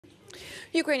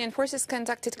Ukrainian forces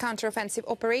conducted counteroffensive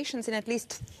operations in at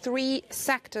least 3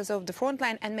 sectors of the front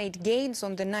line and made gains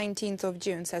on the 19th of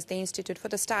June, says the Institute for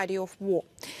the Study of War.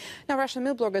 Now, Russian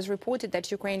mill bloggers reported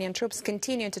that Ukrainian troops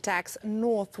continued attacks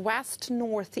northwest,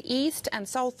 northeast and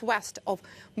southwest of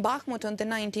Bakhmut on the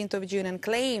 19th of June and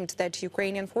claimed that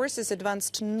Ukrainian forces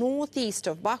advanced northeast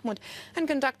of Bakhmut and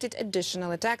conducted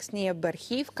additional attacks near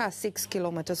Berhivka, 6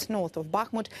 kilometers north of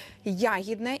Bakhmut,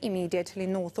 Yagidne, immediately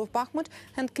north of Bakhmut,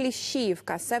 and Klishivka,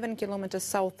 7 kilometers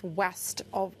southwest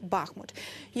of Bakhmut.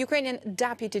 Ukrainian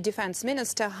Deputy Defense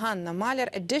Minister Hanna Maler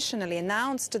additionally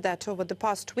announced that over the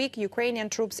past week, Ukrainian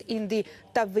troops in the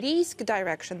Tavriisk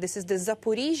direction, this is the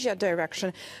Zaporizhia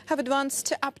direction, have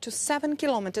advanced up to 7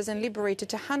 kilometers and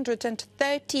liberated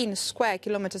 113 square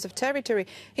kilometers of territory,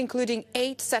 including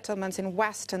 8 settlements in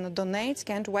western Donetsk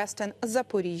and western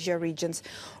Zaporizhia regions.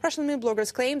 Russian mill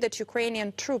bloggers claim that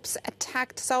Ukrainian troops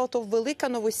attacked south of Velika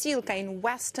Novosilka in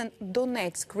western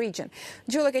Donetsk region.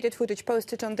 Geolocated footage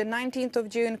posted on the 19th of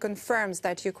June confirms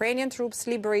that Ukrainian troops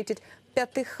liberated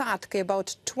Pyatikhatka,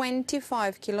 about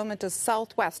 25 kilometers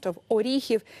southwest of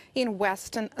Orikhiv in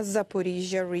western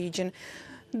Zaporizhia region.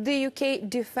 The UK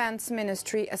Defense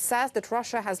Ministry assessed that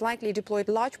Russia has likely deployed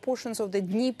large portions of the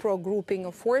Dnipro grouping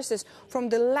of forces from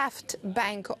the left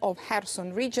bank of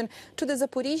Kherson region to the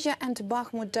Zaporizhia and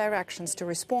Bakhmut directions to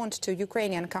respond to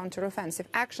Ukrainian counteroffensive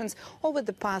actions over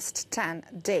the past 10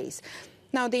 days.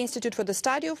 Now, the Institute for the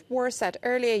Study of War said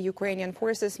earlier Ukrainian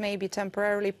forces may be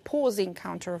temporarily pausing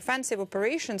counteroffensive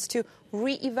operations to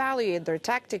re-evaluate their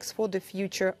tactics for the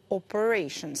future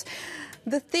operations.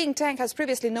 The think tank has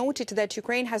previously noted that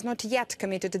Ukraine has not yet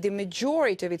committed the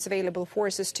majority of its available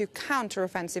forces to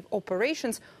counteroffensive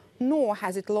operations, nor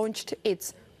has it launched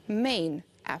its main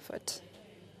effort.